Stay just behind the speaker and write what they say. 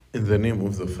In the name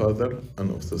of the Father,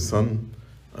 and of the Son,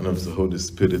 and of the Holy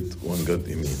Spirit, one God,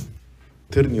 Amen.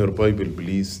 Turn your Bible,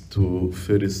 please, to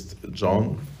 1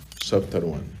 John chapter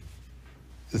 1.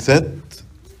 That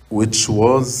which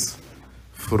was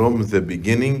from the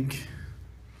beginning,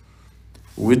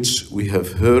 which we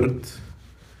have heard,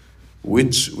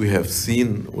 which we have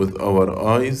seen with our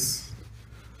eyes,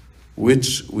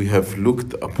 which we have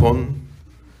looked upon,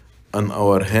 and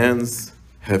our hands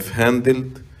have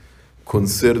handled,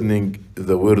 concerning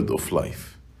the word of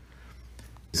life.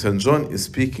 St. John is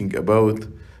speaking about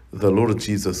the Lord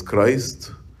Jesus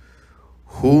Christ,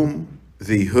 whom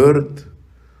they heard,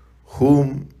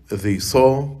 whom they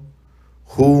saw,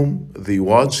 whom they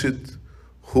watched,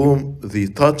 whom they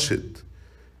touched,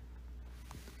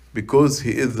 because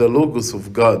he is the Logos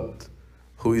of God,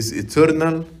 who is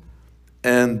eternal,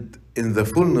 and in the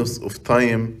fullness of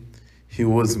time he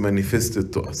was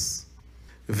manifested to us.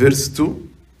 Verse 2,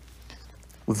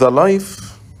 the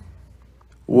life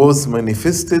was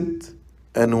manifested,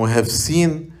 and we have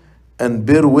seen and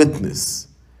bear witness,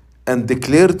 and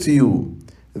declare to you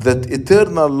that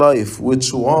eternal life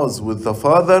which was with the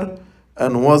Father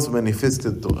and was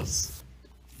manifested to us.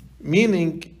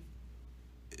 Meaning,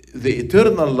 the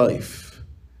eternal life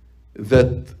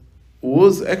that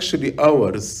was actually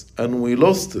ours, and we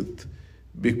lost it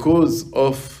because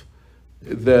of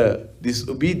the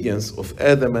disobedience of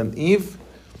Adam and Eve.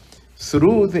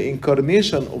 Through the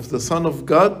incarnation of the Son of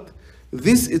God,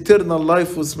 this eternal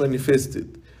life was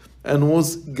manifested and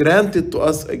was granted to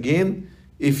us again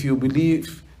if you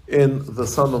believe in the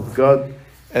Son of God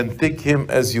and take him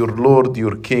as your Lord,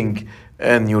 your King,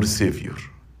 and your Savior.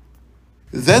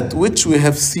 That which we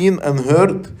have seen and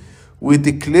heard, we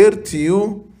declare to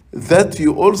you, that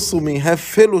you also may have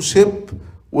fellowship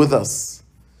with us.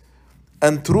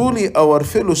 And truly our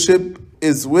fellowship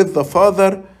is with the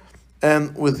Father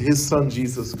and with his Son,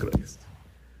 Jesus Christ.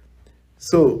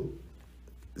 So,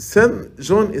 St.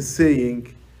 John is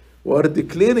saying, we are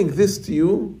declaring this to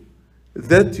you,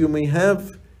 that you may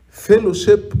have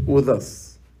fellowship with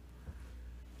us.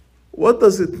 What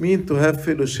does it mean to have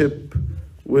fellowship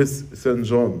with St.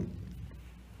 John?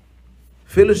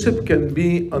 Fellowship can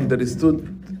be understood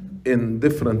in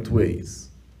different ways.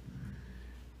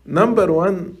 Number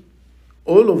one,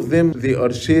 all of them, they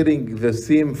are sharing the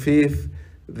same faith,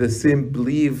 the same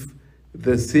belief,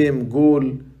 the same goal,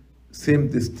 same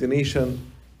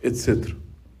destination, etc.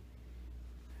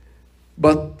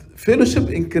 But fellowship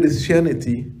in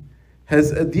Christianity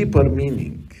has a deeper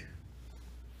meaning,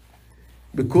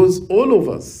 because all of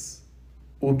us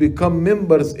will become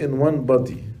members in one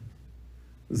body,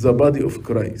 the body of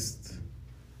Christ.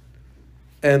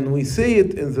 And we say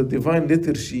it in the divine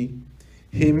liturgy,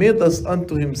 he made us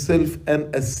unto himself an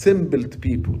assembled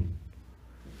people.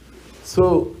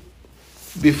 So,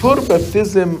 before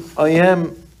baptism, I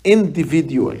am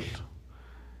individual.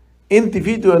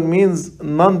 Individual means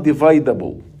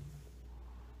non-dividable.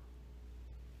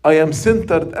 I am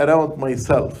centered around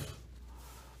myself.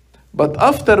 But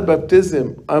after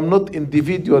baptism, I'm not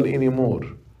individual anymore.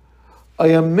 I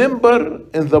am member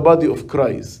in the body of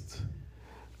Christ.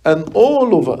 And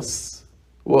all of us,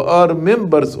 we are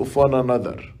members of one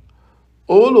another.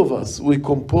 All of us, we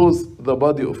compose the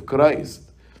body of Christ.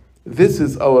 This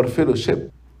is our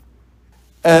fellowship.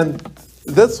 And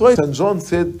that's why St. John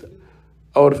said,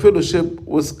 our fellowship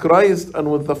with Christ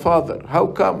and with the Father. How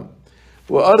come?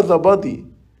 We are the body.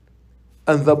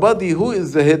 And the body, who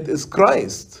is the head, is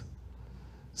Christ.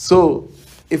 So,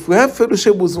 if we have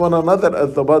fellowship with one another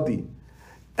as the body,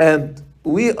 and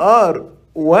we are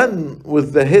one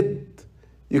with the head,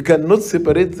 you cannot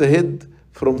separate the head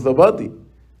from the body.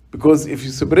 Because if you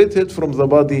separate it from the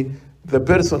body, the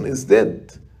person is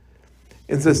dead.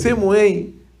 In the same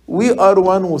way, we are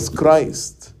one with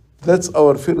Christ. That's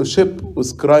our fellowship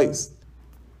with Christ.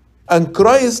 And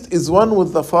Christ is one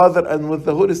with the Father and with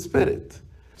the Holy Spirit.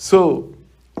 So,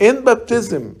 in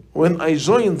baptism, when I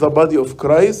join the body of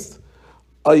Christ,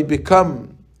 I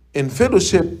become in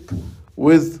fellowship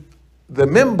with the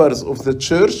members of the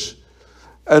church,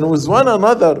 and with one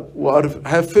another, we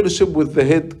have fellowship with the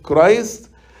head, Christ,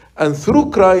 and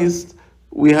through Christ,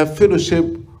 we have fellowship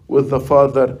with the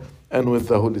Father and with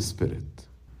the Holy Spirit.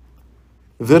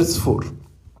 Verse 4,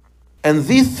 and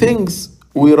these things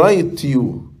we write to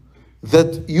you,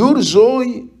 that your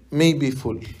joy may be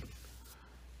full.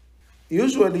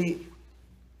 Usually,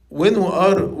 when we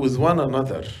are with one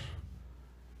another,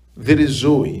 there is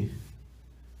joy.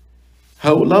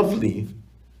 How lovely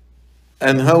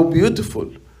and how beautiful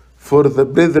for the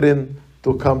brethren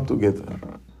to come together.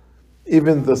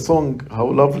 Even the song,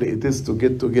 how lovely it is to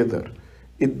get together,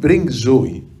 it brings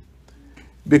joy.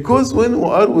 Because when we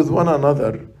are with one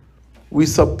another, We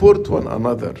support one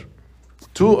another.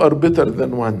 Two are better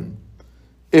than one.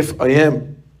 If I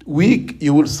am weak,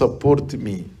 you will support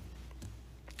me.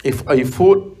 If I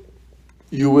fall,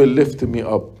 you will lift me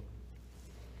up.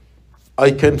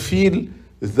 I can feel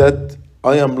that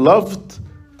I am loved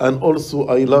and also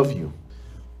I love you.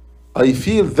 I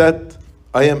feel that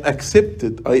I am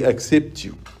accepted, I accept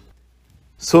you.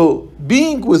 So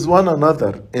being with one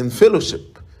another in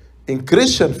fellowship, in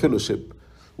Christian fellowship,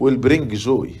 will bring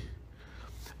joy.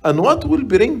 And what will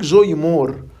bring joy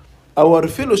more? Our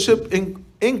fellowship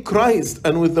in Christ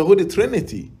and with the Holy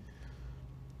Trinity.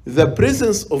 The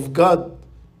presence of God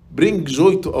brings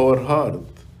joy to our heart.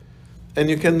 And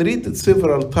you can read it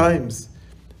several times.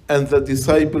 And the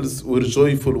disciples were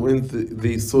joyful when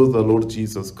they saw the Lord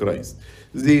Jesus Christ.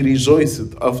 They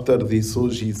rejoiced after they saw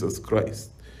Jesus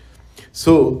Christ.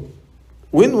 So,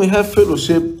 when we have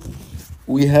fellowship,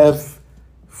 we have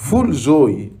full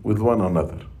joy with one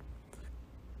another.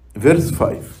 Verse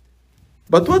 5.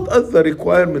 But what are the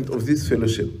requirements of this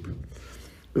fellowship?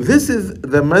 This is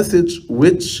the message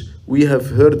which we have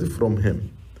heard from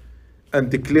him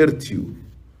and declared to you,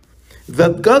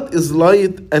 that God is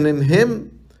light and in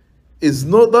him is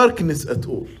no darkness at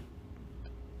all.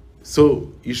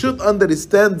 So you should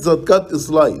understand that God is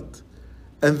light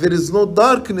and there is no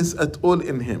darkness at all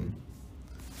in him.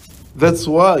 That's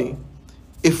why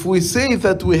if we say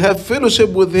that we have fellowship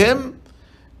with him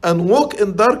and walk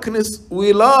in darkness,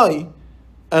 we lie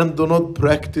and do not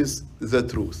practice the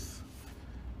truth.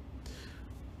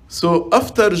 So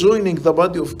after joining the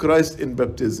body of Christ in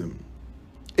baptism,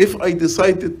 if I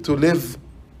decided to live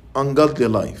ungodly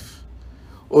life,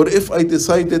 or if I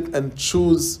decided and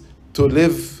choose to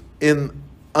live in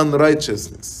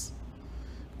unrighteousness,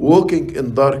 walking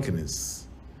in darkness,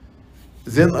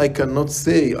 then I cannot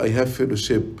say I have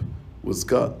fellowship with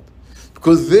God.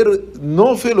 Because there is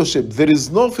no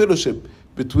fellowship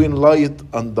between light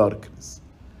and darkness.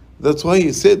 That's why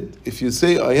he said, if you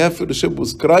say I have fellowship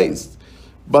with Christ,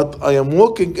 but I am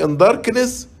walking in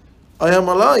darkness, I am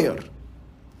a liar.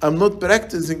 I'm not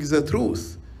practicing the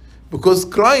truth. Because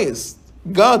Christ,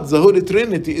 God, the Holy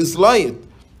Trinity, is light,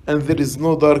 and there is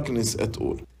no darkness at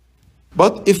all.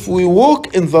 But if we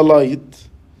walk in the light,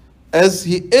 as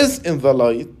he is in the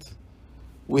light,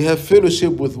 we have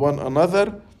fellowship with one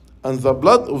another, and the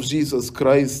blood of Jesus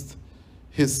Christ,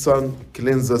 his Son,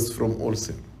 cleanses us from all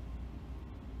sin.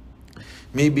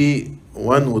 Maybe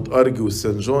one would argue with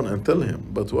St. John and tell him,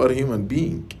 but we are human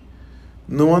beings.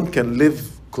 No one can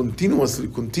live continuously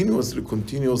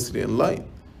in light.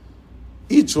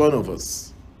 Each one of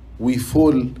us, we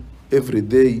fall every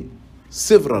day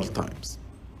several times.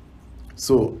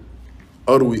 So,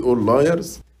 are we all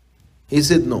liars? He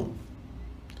said no.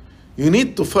 You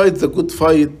need to fight the good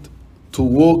fight to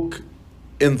walk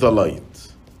in the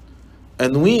light.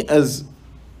 And we as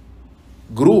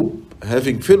group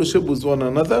having fellowship with one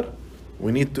another,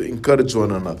 we need to encourage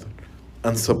one another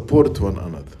and support one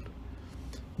another.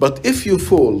 But if you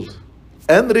fall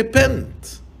and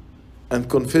repent and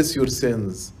confess your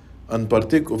sins and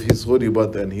partake of his holy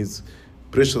body and his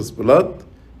precious blood,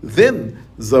 then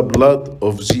the blood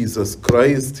of Jesus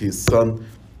Christ, his Son,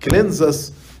 cleanses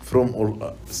us from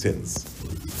all sins.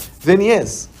 Then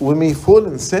yes, we may fall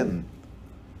in sin,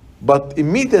 but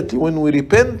immediately when we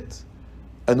repent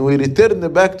and we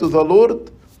return back to the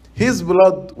Lord, his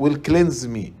blood will cleanse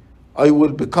me. I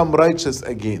will become righteous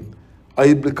again.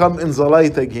 I become in the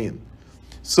light again.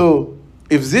 So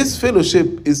if this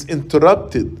fellowship is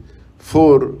interrupted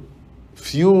for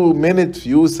few minutes,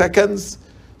 few seconds,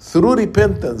 through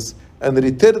repentance and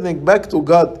returning back to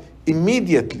God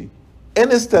immediately,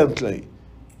 instantly,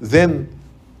 then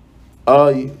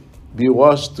I be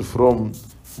washed from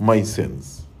my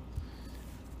sins.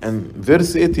 And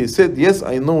verse 8, he said, yes,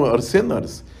 I know we are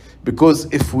sinners,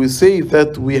 because if we say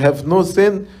that we have no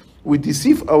sin, we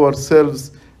deceive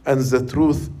ourselves and the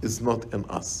truth is not in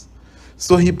us.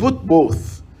 So he put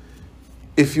both.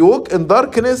 If you walk in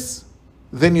darkness,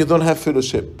 then you don't have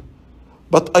fellowship.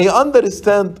 But I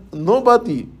understand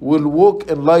nobody will walk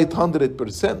in light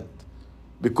 100%.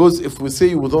 Because if we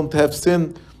say we don't have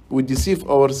sin, we deceive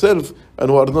ourselves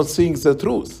and we are not seeing the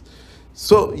truth.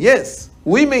 So yes,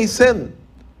 we may sin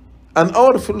and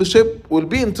our fellowship will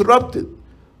be interrupted.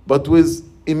 But with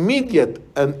immediate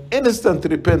and instant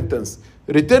repentance,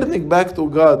 returning back to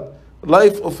God,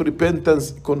 life of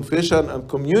repentance, confession, and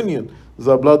communion,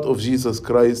 the blood of Jesus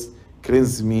Christ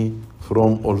cleanses me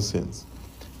from all sins.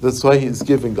 That's why he's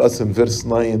giving us in verse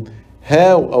 9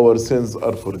 how our sins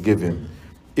are forgiven.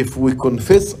 If we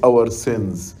confess our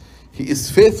sins, he is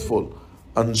faithful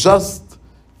and just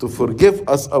to forgive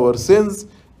us our sins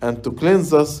and to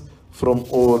cleanse us from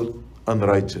all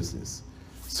unrighteousness.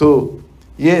 So,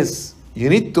 yes, you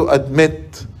need to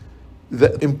admit.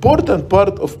 The important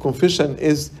part of confession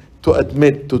is to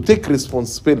admit, to take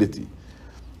responsibility.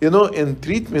 You know, in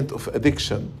treatment of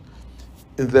addiction,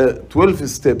 in the 12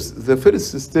 steps, the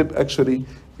first step actually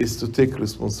is to take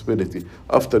responsibility.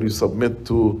 After you submit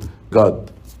to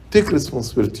God, take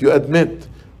responsibility. You admit,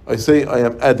 I say, I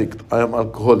am addict, I am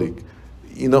alcoholic.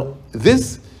 You know,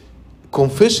 this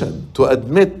confession, to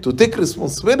admit, to take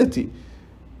responsibility,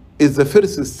 is the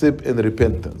first step in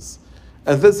repentance.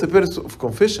 And that's the purpose of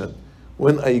confession.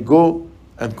 When I go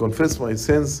and confess my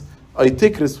sins, I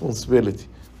take responsibility.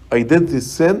 I did this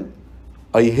sin,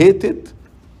 I hate it,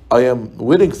 I am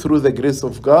willing through the grace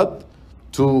of God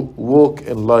to walk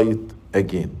in light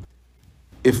again.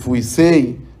 If we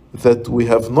say that we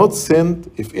have not sinned,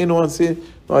 if anyone says,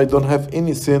 no, I don't have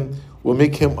any sin, we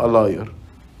make him a liar.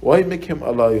 Why make him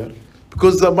a liar?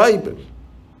 Because the Bible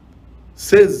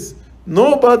says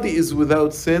nobody is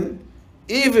without sin,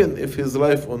 even if his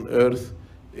life on earth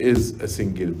is a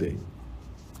single day.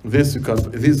 This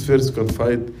verse can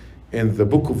find in the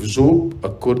book of Job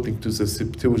according to the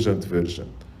Septuagint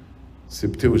version.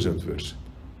 Septuagint version.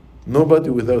 Nobody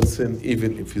without sin,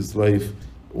 even if his life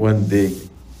one day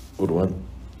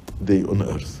on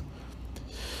earth.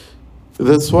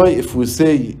 That's why if we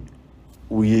say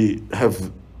we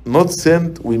have not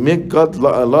sinned, we make God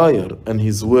a liar, and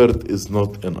his word is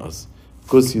not in us,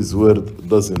 because his word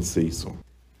doesn't say so.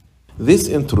 This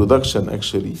introduction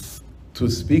actually to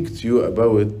speak to you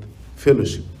about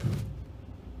fellowship,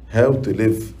 how to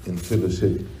live in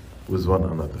fellowship with one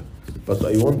another. But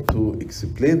I want to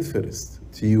explain first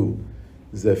to you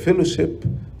the fellowship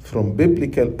from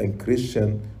biblical and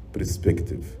Christian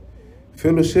perspective.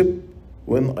 Fellowship,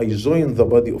 when I join the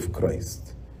body of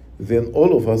Christ, then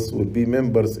all of us will be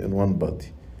members in one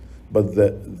body. But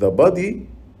the body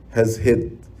has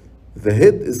head. The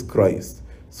head is Christ.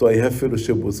 So I have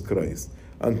fellowship with Christ.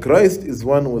 And Christ is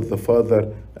one with the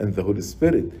Father and the Holy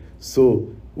Spirit.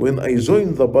 So when I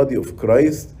join the body of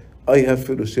Christ, I have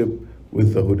fellowship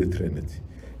with the Holy Trinity.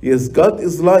 Yes, God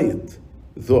is light,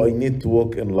 though I need to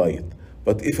walk in light.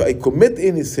 But if I commit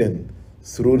any sin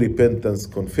through repentance,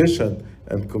 confession,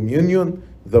 and communion,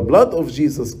 the blood of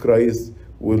Jesus Christ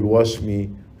will wash me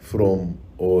from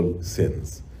all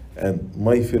sins. And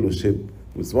my fellowship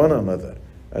with one another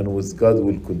and with God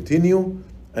will continue.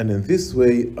 And in this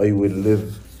way, I will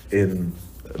live in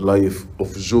life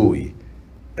of joy.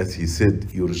 As he said,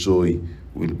 your joy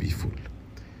will be full.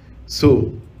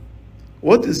 So,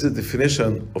 what is the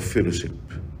definition of fellowship?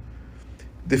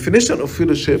 Definition of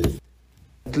fellowship,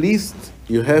 at least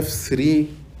you have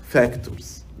three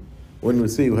factors when we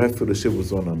say you have fellowship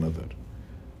with one another.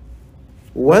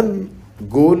 One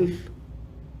goal,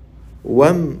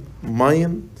 one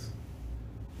mind,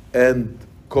 and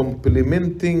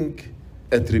complementing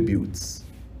attributes.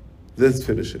 That's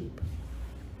fellowship.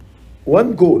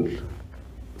 One goal,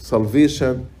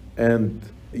 salvation and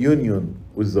union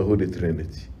with the Holy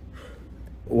Trinity.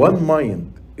 One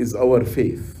mind is our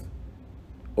faith.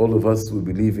 All of us, we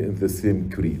believe in the same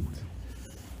creed.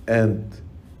 And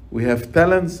we have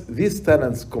talents. These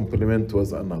talents complement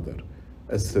one another.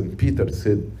 As St. Peter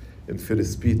said in 1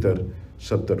 Peter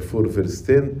chapter 4, verse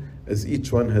 10, as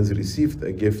each one has received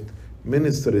a gift,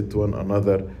 minister it to one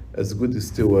another as good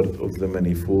steward of the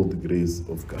manifold grace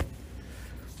of God.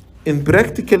 In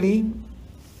practically,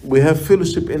 we have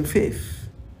fellowship in faith.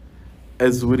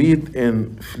 As we read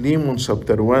in Philemon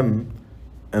chapter 1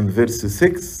 and verse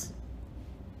 6,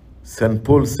 St.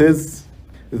 Paul says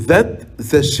that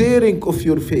the sharing of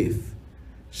your faith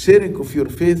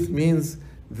means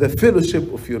the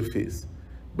fellowship of your faith.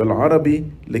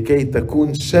 بالعربي لكي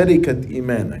تكون شركة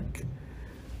إيمانك.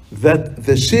 That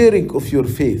the sharing of your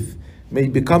faith may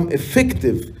become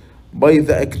effective by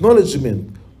the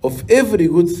acknowledgement of every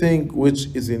good thing which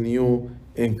is in you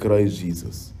in Christ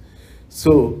Jesus.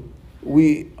 So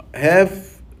we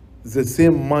have the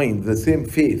same mind, the same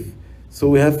faith. So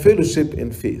we have fellowship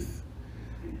in faith.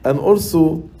 And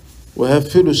also we have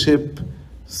fellowship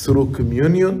through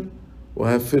communion. We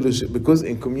have fellowship because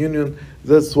in communion,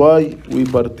 that's why we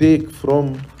partake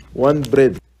from one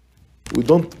bread. We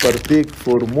don't partake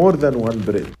for more than one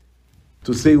bread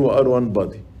to say we are one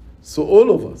body. So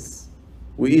all of us,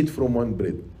 we eat from one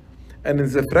bread. And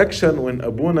in the fraction, when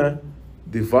Abuna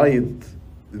divide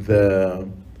the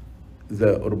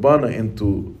Urbana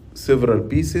into several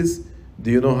pieces,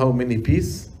 do you know how many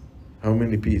pieces? How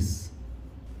many pieces?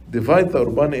 Divide the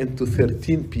Urbana into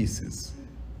 13 pieces.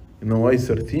 You know why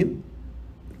 13?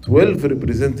 12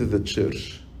 represented the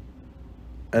church.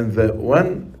 And the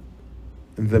one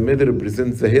in the middle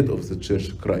represents the head of the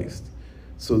church, Christ.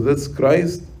 So that's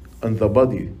Christ and the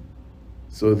body.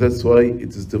 So that's why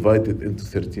it is divided into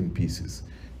 13 pieces.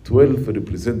 12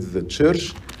 represents the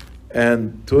church,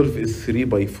 and 12 is 3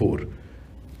 by 4.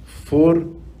 4,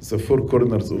 the four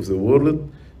corners of the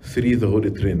world, 3, the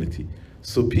Holy Trinity.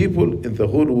 So people in the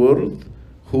whole world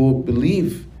who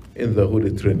believe in the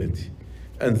Holy Trinity.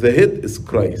 And the head is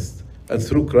Christ. And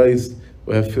through Christ,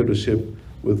 we have fellowship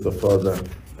with the Father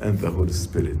and the Holy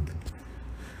Spirit.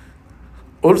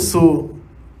 Also,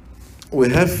 we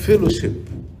have fellowship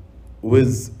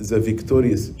with the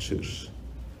victorious church.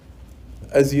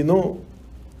 As you know,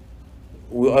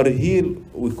 we are here,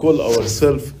 we call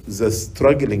ourselves the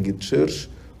struggling church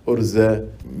or the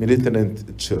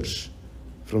militant church,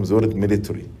 from the word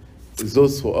military.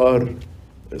 Those who are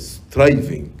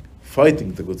striving,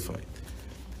 fighting the good fight.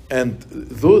 And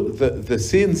the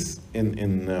saints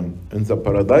in the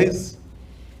paradise,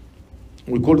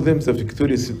 we call them the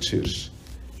victorious church.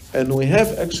 And we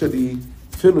have actually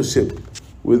fellowship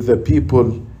with the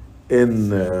people in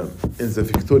the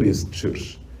victorious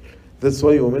church. That's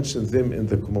why we mention them in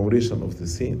the commemoration of the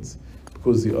saints,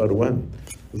 because they are one.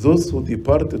 Those who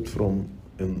departed from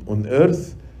on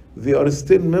earth, they are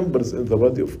still members in the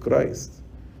body of Christ.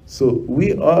 So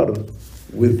we are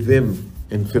with them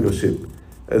in fellowship.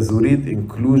 As we read in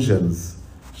Colossians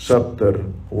chapter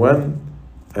 1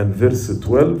 and verse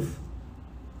 12,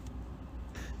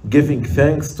 giving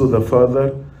thanks to the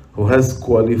Father who has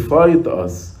qualified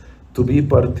us to be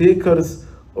partakers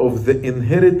of the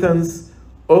inheritance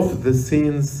of the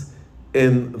saints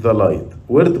in the light.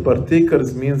 Word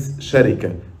partakers means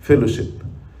sharika, fellowship.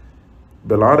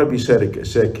 بالعربي شركة،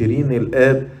 شاكرين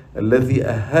الآب الذي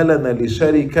أهلنا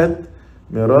لشركة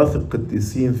ميراث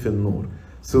القديسين في النور.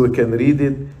 So we can read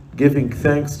it, giving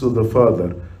thanks to the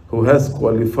Father who has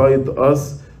qualified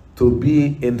us to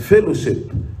be in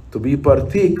fellowship, to be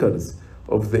partakers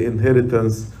of the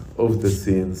inheritance of the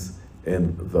saints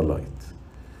in the light.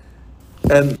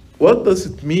 And what does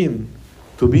it mean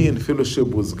to be in fellowship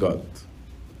with God?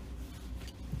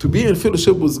 To be in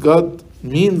fellowship with God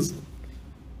means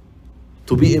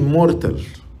to be immortal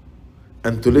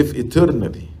and to live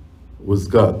eternally with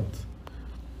God,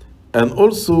 and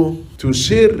also to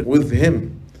share with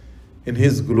Him in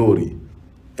His glory.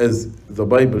 As the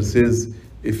Bible says,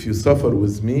 if you suffer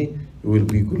with me, you will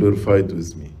be glorified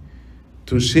with me.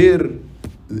 To share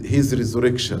His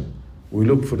resurrection, we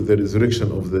look for the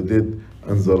resurrection of the dead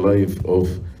and the life of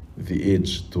the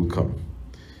age to come.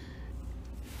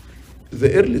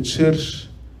 The early church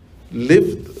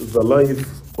lived the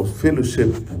life of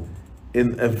fellowship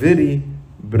in a very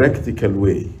practical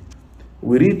way.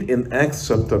 We read in Acts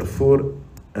chapter 4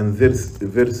 and verse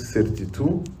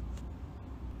 32,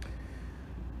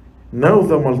 now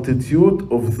the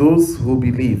multitude of those who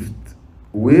believed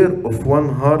were of one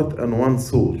heart and one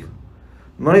soul.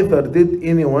 Neither did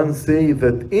anyone say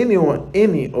that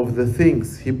any of the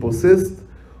things he possessed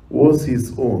was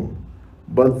his own,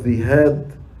 but they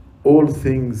had all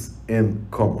things in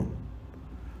common.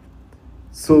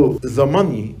 So the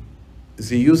money,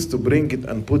 they used to bring it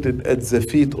and put it at the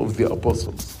feet of the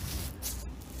apostles.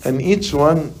 And each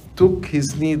one took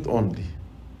his need only.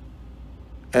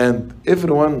 And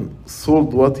everyone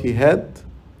sold what he had,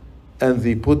 and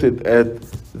they put it at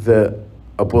the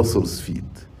apostles' feet.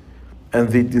 And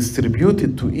they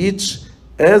distributed to each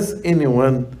as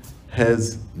anyone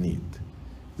has need.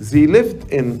 They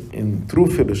lived in true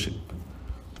fellowship.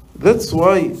 That's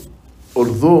why,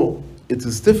 although it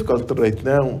is difficult right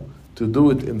now to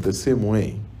do it in the same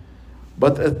way,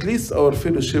 but at least our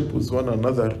fellowship with one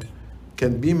another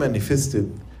can be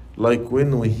manifested, like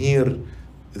when we hear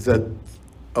that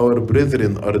our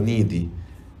brethren are needy,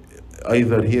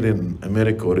 either here in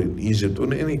America or in Egypt or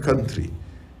in any country,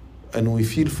 and we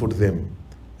feel for them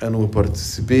and we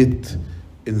participate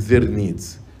in their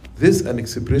needs. This is an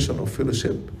expression of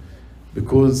fellowship,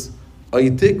 because I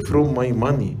take from my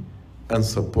money and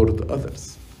support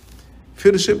others.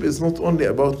 Fellowship is not only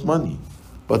about money,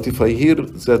 but if I hear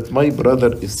that my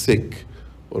brother is sick,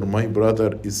 or my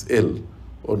brother is ill,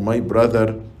 or my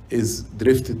brother is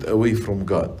drifted away from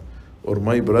God, or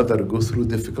my brother goes through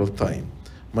difficult time,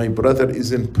 my brother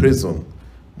is in prison,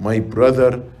 my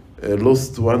brother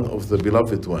lost one of the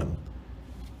beloved one.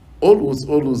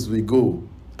 Always we go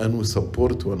and we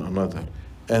support one another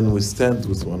and we stand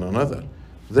with one another.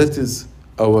 That is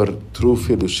our true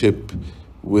fellowship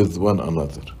with one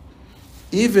another.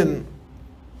 Even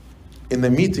in a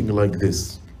meeting like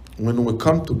this, when we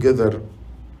come together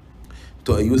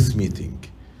to a youth meeting,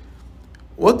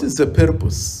 what is the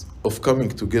purpose of coming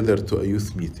together to a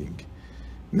youth meeting?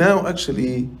 Now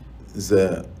actually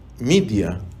the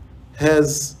media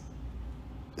has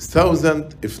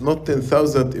thousand, if not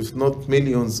 10,000, if not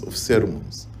millions of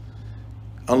sermons.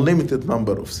 Unlimited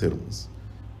number of sermons.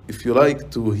 If you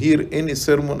like to hear any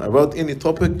sermon about any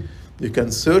topic, you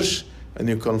can search and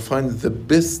you can find the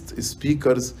best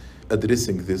speakers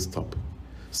addressing this topic.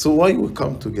 So why we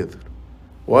come together?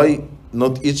 Why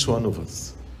not each one of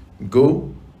us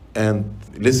go and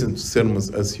listen to sermons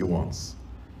as he wants?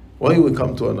 Why we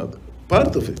come to another?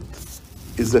 Part of it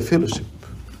is the fellowship,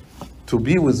 to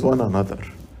be with one another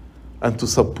and to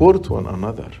support one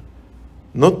another,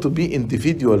 not to be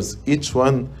individuals, each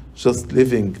one just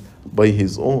living by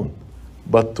his own,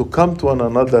 but to come to one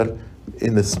another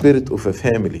in the spirit of a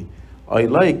family. I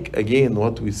like, again,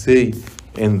 what we say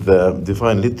in the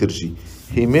Divine Liturgy.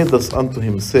 He made us unto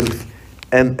himself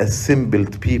an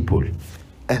assembled people.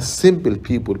 Assembled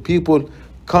people. People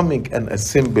coming and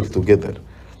assemble together.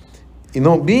 You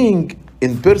know, being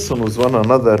in person with one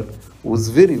another was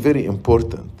very, very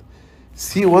important.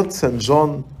 See what St.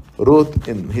 John wrote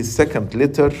in his second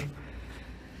letter,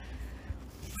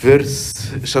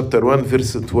 chapter 1,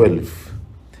 verse 12.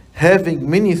 Having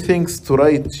many things to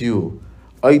write to you,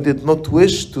 I did not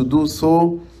wish to do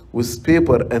so with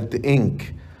paper and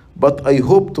ink, but I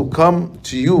hope to come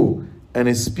to you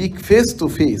and speak face to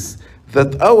face,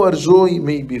 that our joy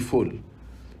may be full.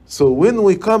 So when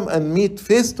we come and meet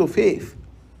face to face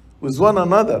with one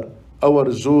another,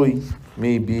 our joy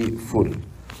may be full.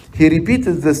 He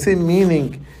repeated the same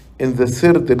meaning in the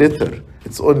third letter.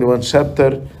 It's only one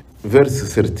chapter,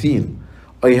 verse 13.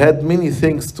 I had many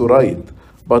things to write,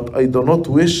 but I do not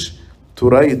wish to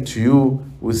write to you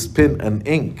with pen and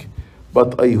ink,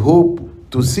 but I hope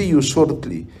to see you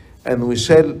shortly, and we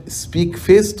shall speak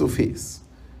face to face.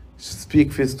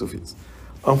 Speak face to face.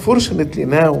 Unfortunately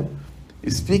now,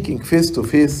 speaking face to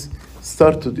face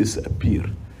start to disappear.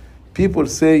 People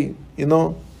say, you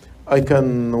know, I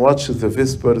can watch the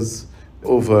Vespers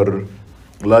over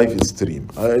live stream.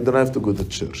 I don't have to go to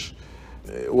church.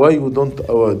 Why we don't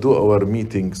do our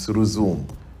meetings through Zoom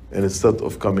instead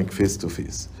of coming face to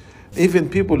face? Even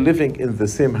people living in the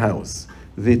same house,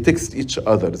 they text each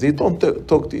other. They don't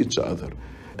talk to each other.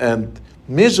 And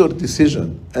major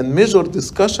decision and major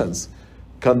discussions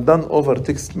can done over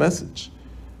text message.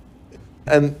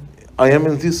 And I am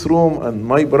in this room and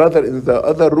my brother in the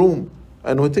other room,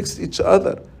 and we text each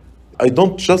other. I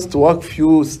don't just walk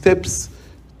few steps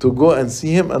to go and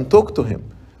see him and talk to him.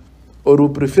 Or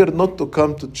we prefer not to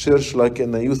come to church like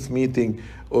in a youth meeting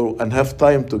and have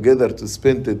time together to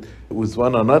spend it with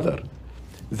one another.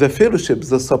 The fellowship,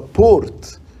 the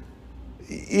support,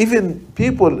 even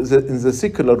people in the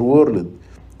secular world,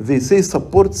 they say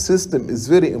support system is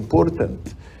very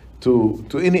important to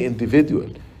any individual.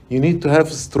 You need to have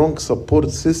a strong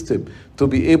support system to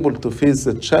be able to face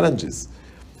the challenges.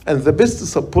 And the best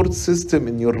support system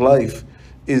in your life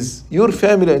is your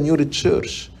family and your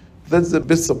church. That's the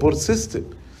best support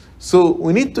system. So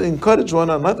we need to encourage one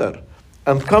another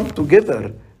and come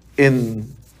together in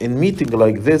meeting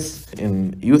like this,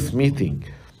 in youth meeting.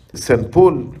 St.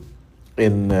 Paul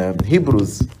in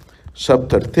Hebrews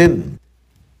chapter 10,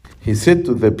 he said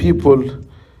to the people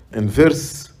in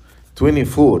verse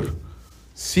 24,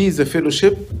 see the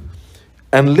fellowship,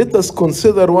 and let us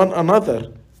consider one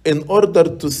another in order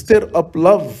to stir up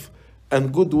love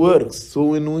and good works. So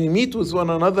when we meet with one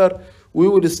another, we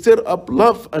will stir up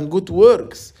love and good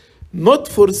works, not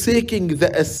forsaking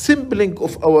the assembling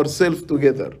of ourselves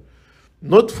together.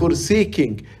 Not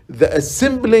forsaking the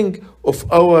assembling of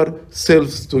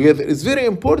ourselves together. It's very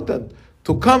important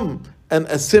to come and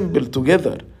assemble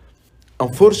together.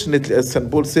 Unfortunately, as St.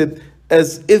 Paul said,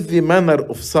 as is the manner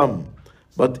of some,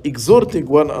 but exhorting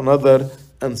one another,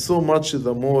 and so much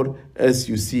the more as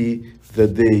you see the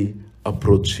day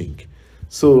approaching.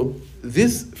 So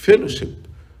this fellowship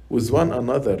with one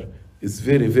another is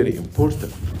very, very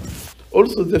important.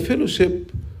 Also the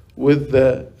fellowship with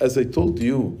the, as I told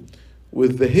you,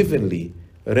 with the heavenly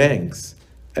ranks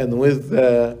and with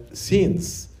the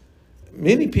saints.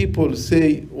 Many people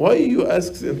say, why you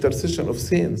ask the intercession of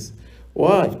saints?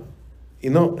 Why?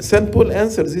 You know, St. Paul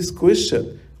answers this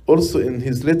question also in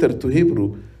his letter to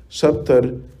Hebrew,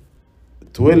 chapter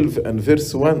 12 and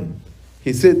verse 1.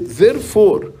 He said,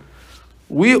 therefore,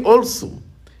 we also,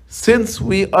 since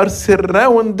we are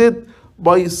surrounded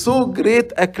by so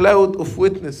great a cloud of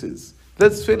witnesses.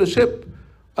 That's fellowship.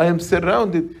 I am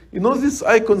surrounded. You know these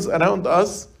icons around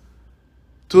us?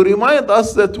 To remind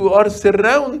us that we are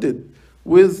surrounded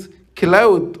with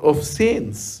cloud of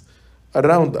saints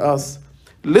around us.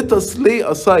 Let us lay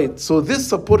aside. So this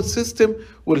support system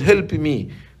will help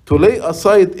me to lay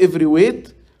aside every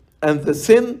weight and the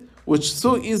sin which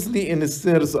so easily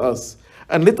ensnares us.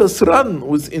 And let us run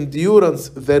with endurance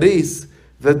the race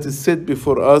that is set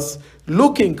before us,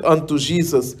 looking unto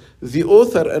Jesus, the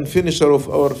author and finisher of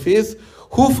our faith,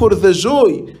 who for the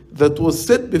joy that was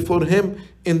set before him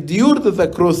endured the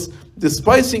cross,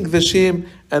 despising the shame,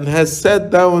 and has sat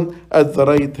down at the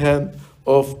right hand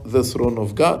of the throne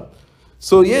of God.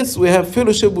 So yes, we have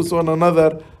fellowship with one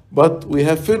another, but we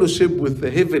have fellowship with the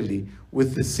heavenly,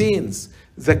 with the saints.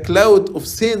 The cloud of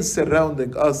saints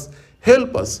surrounding us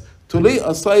help us to lay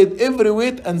aside every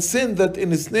weight and sin that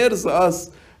ensnares us,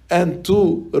 and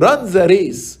to run the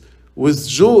race with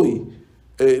joy,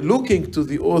 looking to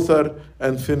the author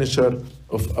and finisher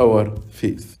of our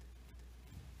faith.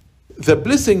 The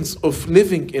blessings of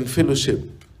living in fellowship.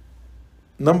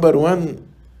 Number one,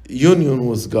 union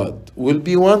with God. Will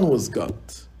be one with God.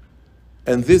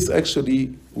 And this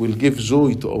actually will give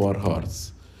joy to our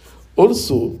hearts.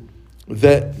 Also,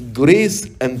 the grace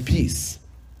and peace.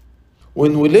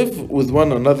 When we live with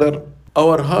one another,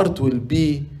 our heart will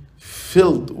be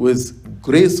filled with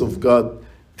grace of God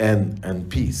and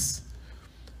peace.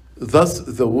 Thus,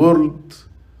 the world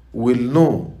will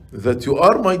know that you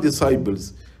are my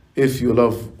disciples if you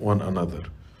love one another.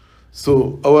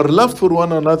 So, our love for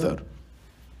one another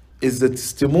is the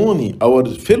testimony, our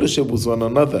fellowship with one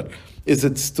another is a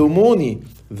testimony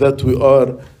that we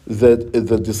are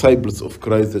the disciples of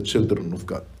Christ, the children of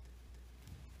God.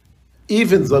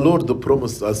 Even the Lord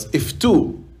promised us, if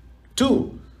two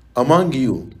among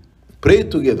you pray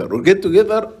together or get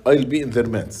together, I'll be in their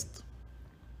midst.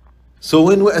 So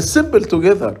when we assemble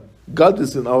together, God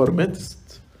is in our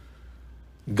midst.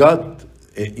 God,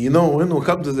 when we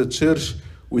come to the church,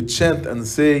 we chant and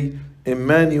say,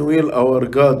 Emmanuel, our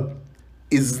God,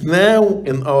 is now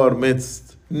in our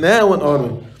midst. Now in our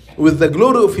midst. With the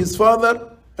glory of his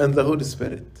Father and the Holy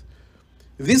Spirit.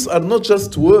 These are not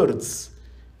just words.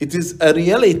 It is a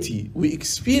reality we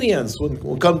experience when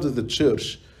we come to the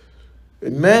church.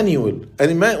 Emmanuel.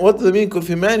 And what does the meaning of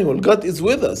Emmanuel? God is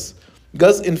with us.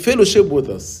 God's in fellowship with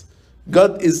us.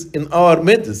 God is in our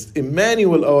midst.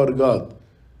 Emmanuel, our God,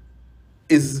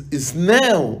 is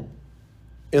now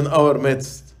in our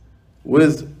midst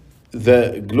with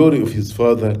the glory of his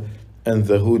Father and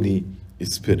the Holy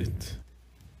Spirit.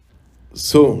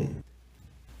 So,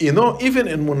 even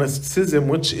in monasticism,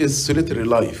 which is solitary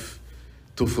life,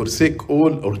 to forsake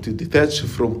all or to detach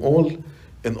from all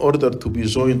in order to be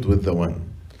joined with the one.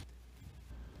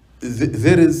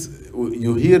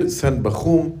 You hear San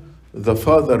Bachum, the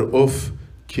father of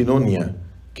Koinonia.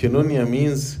 Koinonia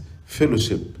means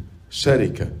fellowship,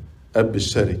 sharika, ab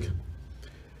sharika.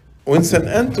 When St.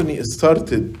 Anthony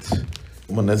started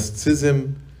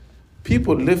monasticism,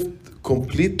 people lived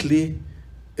completely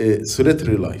a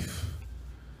solitary life.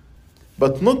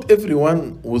 But not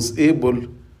everyone was able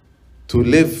to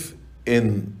live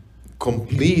in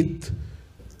complete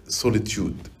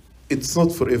solitude. It's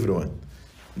not for everyone.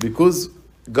 Because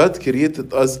God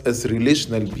created us as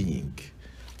relational being.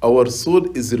 Our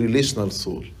soul is a relational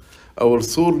soul. Our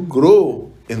soul grows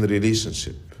in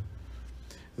relationship.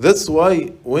 That's why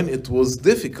when it was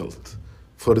difficult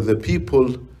for the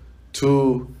people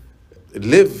to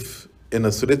live in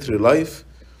a solitary life,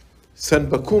 St.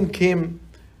 Bachum came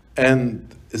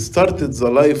and started the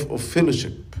life of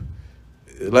fellowship,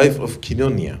 life of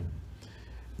Koinonia.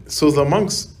 So the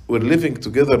monks were living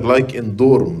together like in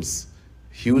dorms,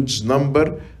 huge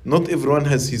number. Not everyone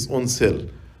has his own cell,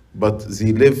 but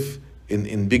they live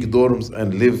in big dorms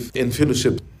and live in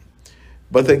fellowship.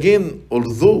 But again,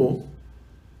 although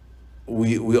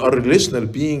we are a relational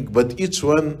being, but each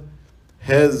one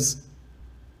has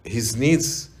his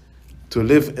needs to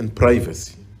live in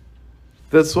privacy.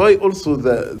 That's why also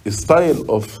the style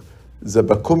of the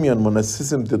Bachumian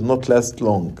monasticism did not last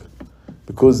long,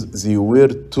 because they were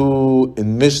too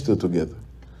enmeshed together.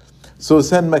 So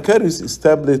St. Macarius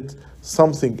established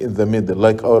something in the middle,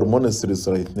 like our monasteries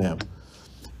right now,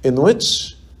 in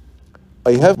which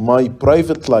I have my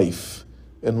private life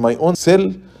in my own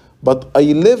cell, but I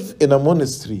live in a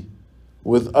monastery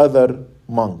with other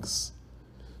monks.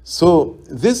 So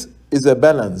this is a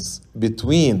balance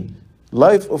between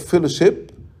life of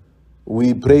fellowship,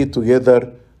 we pray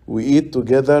together, we eat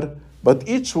together, but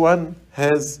each one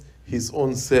has his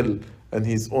own cell and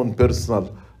his own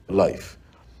personal life.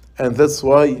 And that's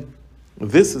why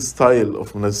this style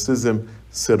of monasticism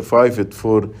survived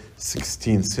for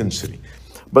 16th century.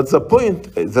 But the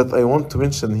point that I want to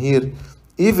mention here,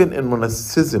 even in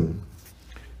monasticism,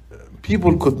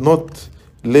 people could not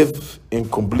live in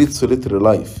complete solitary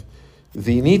life.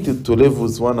 They needed to live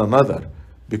with one another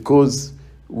because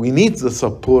we need the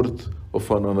support of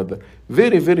one another.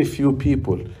 Very, very few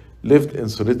people lived in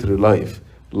solitary life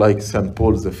like St.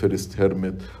 Paul the First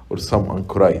Hermit or some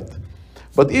anchorite.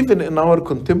 But even in our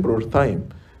contemporary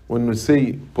time, when we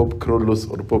say Pope Kyrillos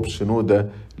or Pope Shenouda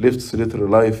lived solitary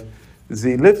life,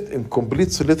 they lived in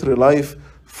complete solitary life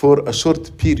for a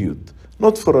short period,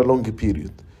 not for a long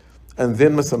period. And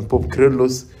then مثلا Pope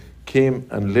Kyrillos came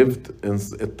and lived in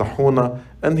Tahuna,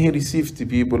 and he received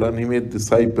people and he made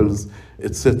disciples,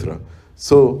 etc.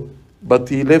 So, but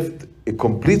he lived a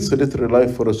complete solitary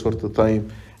life for a short time,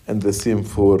 and the same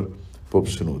for Pope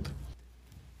Shenouda.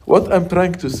 What I'm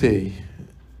trying to say,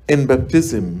 in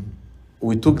baptism,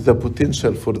 we took the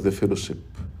potential for the fellowship.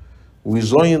 We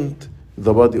joined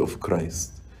the body of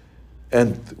Christ,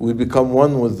 and we become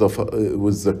one with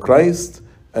the Christ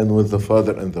and with the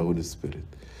Father and the Holy Spirit.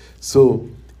 So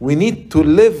we need to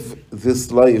live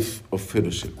this life of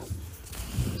fellowship.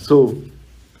 So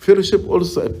fellowship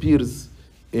also appears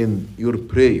in your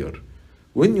prayer.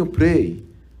 When you pray,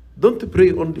 don't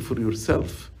pray only for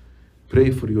yourself.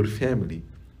 Pray for your family.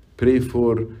 Pray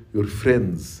for your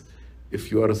friends.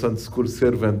 If you are a Sunday school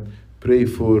servant, pray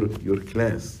for your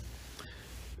class.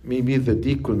 Maybe the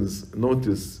deacons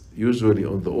notice usually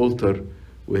on the altar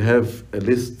we have a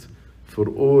list for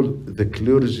all the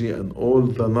clergy and all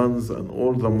the nuns and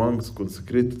all the monks,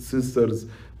 consecrated sisters,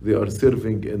 they are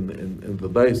serving in the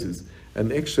diocese.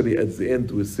 And actually at the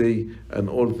end we say, and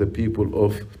all the people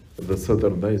of the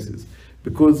Southern Diocese.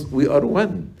 Because we are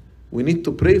one. We need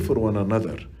to pray for one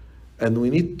another. And we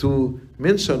need to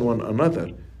mention one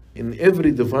another in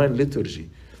every divine liturgy.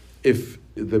 If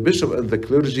the bishop and the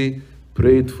clergy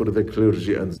prayed for the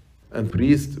clergy, and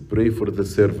priest pray for the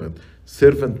servant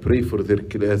pray for their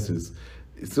classes.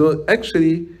 So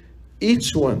actually,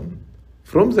 each one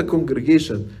from the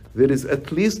congregation, there is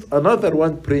at least another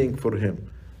one praying for him.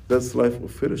 That's life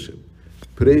of fellowship.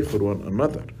 Pray for one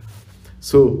another.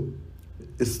 So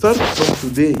start from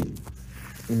today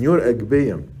in your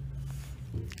Agpeya.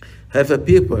 Have a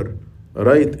paper,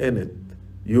 write in it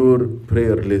your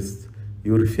prayer list,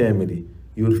 your family,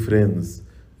 your friends,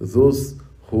 those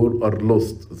who are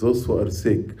lost, those who are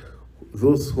sick,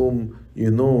 those whom you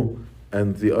know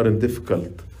and they are in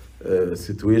difficult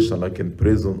situation like in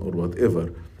prison or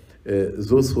whatever,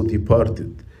 those who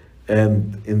departed.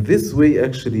 And in this way,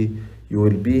 actually, you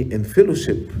will be in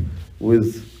fellowship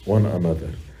with one another.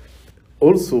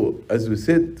 Also, as we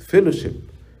said, fellowship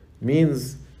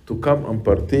means to come and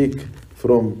partake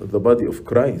from the body of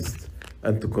Christ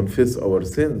and to confess our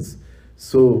sins.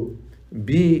 So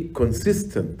be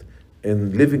consistent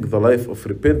in living the life of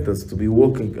repentance, to be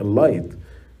walking in light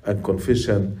and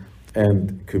confession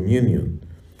and communion.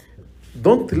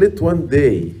 Don't let one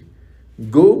day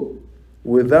go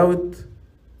without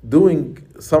doing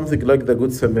something like the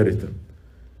Good Samaritan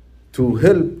to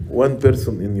help one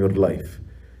person in your life.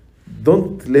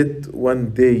 Don't let one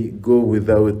day go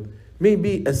without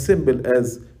maybe as simple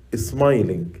as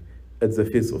smiling at the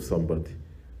face of somebody,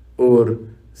 or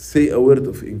say a word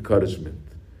of encouragement,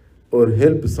 or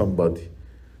help somebody.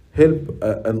 Help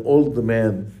an old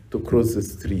man to cross the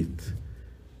street.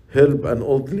 Help an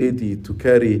old lady to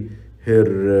carry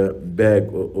her bag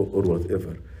or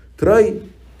whatever. Try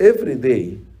every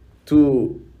day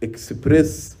to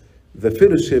express the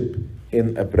fellowship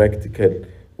in a practical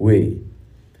way.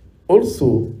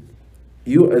 Also,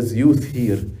 you as youth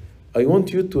here, I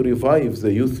want you to revive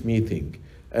the youth meeting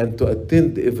and to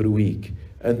attend every week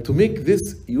and to make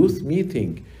this youth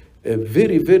meeting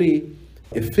very, very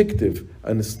effective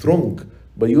and strong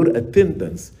by your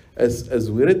attendance. As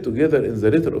we read together in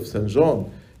the letter of St.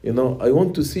 John, I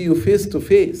want to see you face to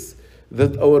face,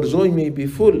 that our joy may be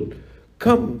full.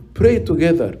 Come, pray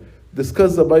together,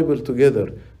 discuss the Bible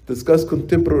together, discuss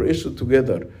contemporary issues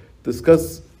together,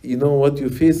 discuss what you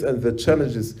face and the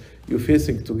challenges you're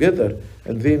facing together,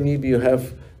 and then maybe you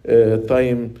have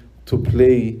time to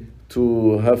play,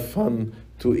 to have fun,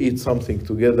 to eat something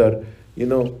together.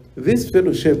 This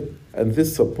fellowship and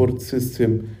this support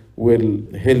system will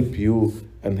help you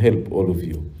and help all of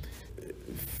you.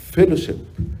 Fellowship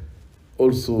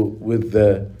also with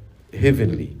the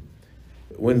heavenly.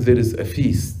 When there is a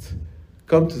feast,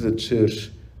 come to the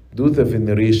church, do the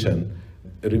veneration.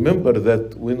 Remember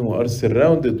that when we are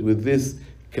surrounded with this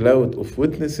cloud of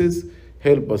witnesses,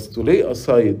 help us to lay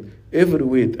aside every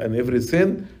weight and every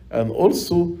sin, and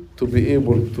also to be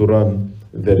able to run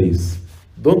the race.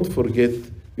 Don't forget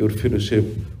your fellowship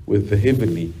with the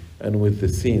heavenly and with the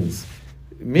saints.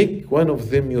 Make one of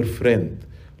them your friend,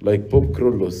 like Pope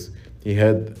Kyrillos. He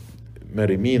had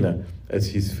Marimina as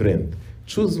his friend.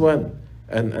 Choose one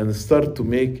and start to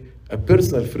make a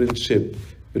personal friendship.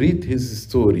 Read his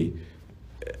story.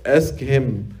 Ask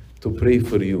him to pray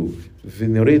for you.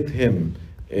 Venerate him,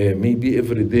 maybe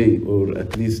every day or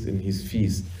at least in his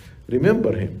feast.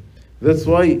 Remember him. That's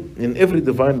why in every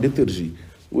divine liturgy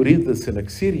we read the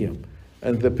Synaxarium.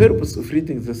 And the purpose of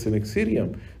reading the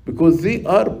Synaxarium, because they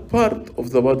are part of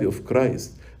the body of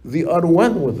Christ. They are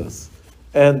one with us.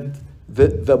 And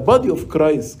the body of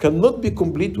Christ cannot be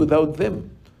complete without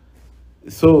them.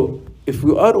 So if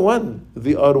we are one,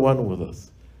 they are one with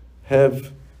us.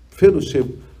 Have fellowship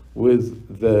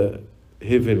with the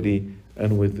heavenly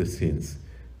and with the saints.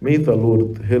 May the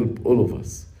Lord help all of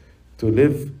us to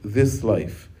live this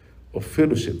life of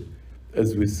fellowship,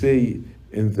 as we say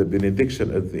in the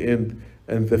benediction at the end,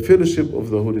 and the fellowship of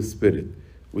the Holy Spirit.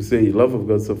 We say, love of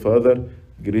God the Father,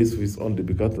 grace of His only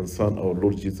begotten Son, our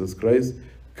Lord Jesus Christ,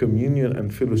 communion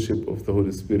and fellowship of the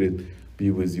Holy Spirit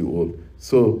be with you all.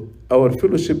 So our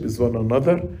fellowship is one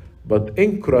another, but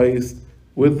in Christ,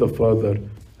 with the Father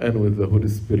and with the Holy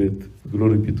Spirit.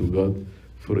 Glory be to God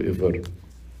forever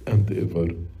and ever.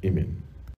 Amen.